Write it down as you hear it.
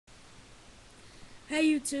Hey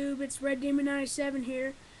YouTube, it's Red Demon 97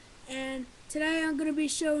 here, and today I'm going to be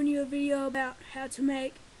showing you a video about how to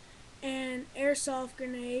make an airsoft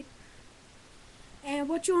grenade. And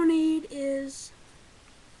what you'll need is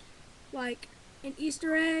like an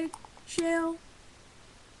Easter egg shell,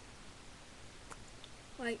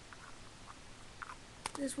 like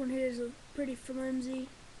this one here is a pretty flimsy,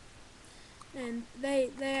 and they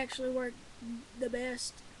actually work the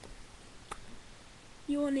best.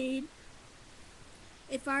 You will need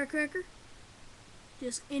a firecracker.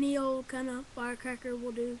 Just any old kind of firecracker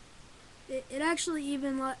will do. It actually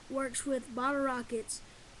even works with bottle rockets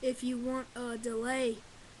if you want a delay.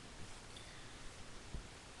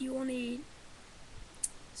 You will need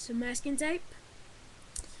some masking tape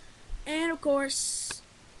and of course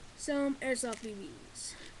some airsoft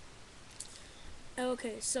BBs.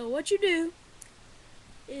 Okay, so what you do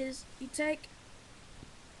is you take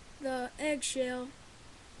the eggshell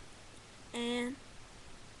and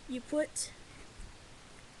you put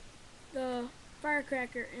the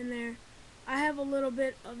firecracker in there. I have a little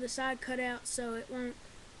bit of the side cut out so it won't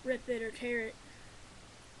rip it or tear it.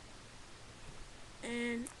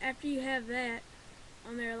 And after you have that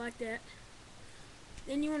on there like that,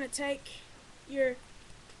 then you want to take your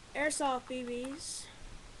airsoft BBs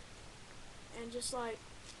and just like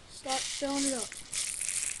start filling it up.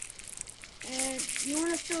 And you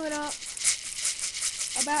want to fill it up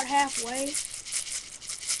about halfway.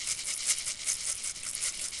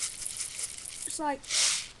 Just like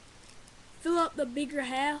fill up the bigger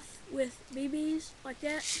half with BBs like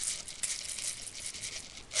that.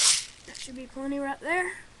 That should be plenty right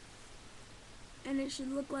there. And it should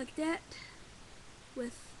look like that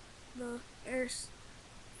with the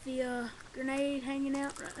grenade hanging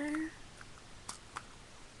out right there.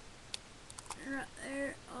 And right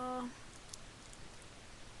there,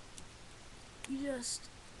 you just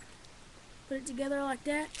put it together like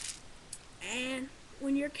that. And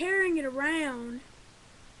when you're carrying it around,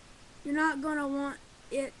 you're not going to want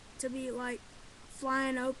it to be like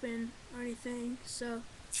flying open or anything. So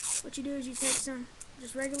what you do is you take some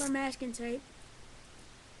just regular masking tape,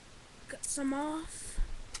 cut some off,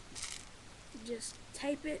 just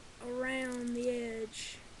tape it around the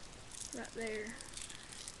edge right there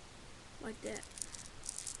like that.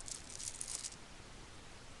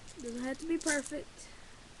 Doesn't have to be perfect.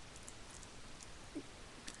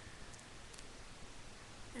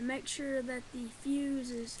 And make sure that the fuse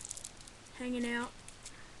is hanging out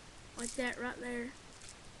like that right there.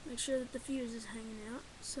 Make sure that the fuse is hanging out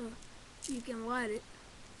so you can light it.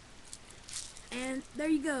 And there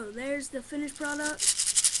you go. There's the finished product.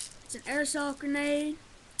 It's an airsoft grenade.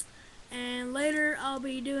 And later I'll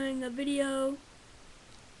be doing a video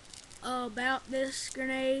about this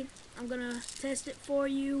grenade. I'm gonna test it for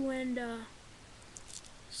you, and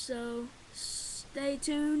so stay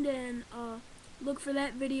tuned and look for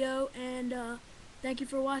that video, and thank you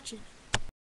for watching.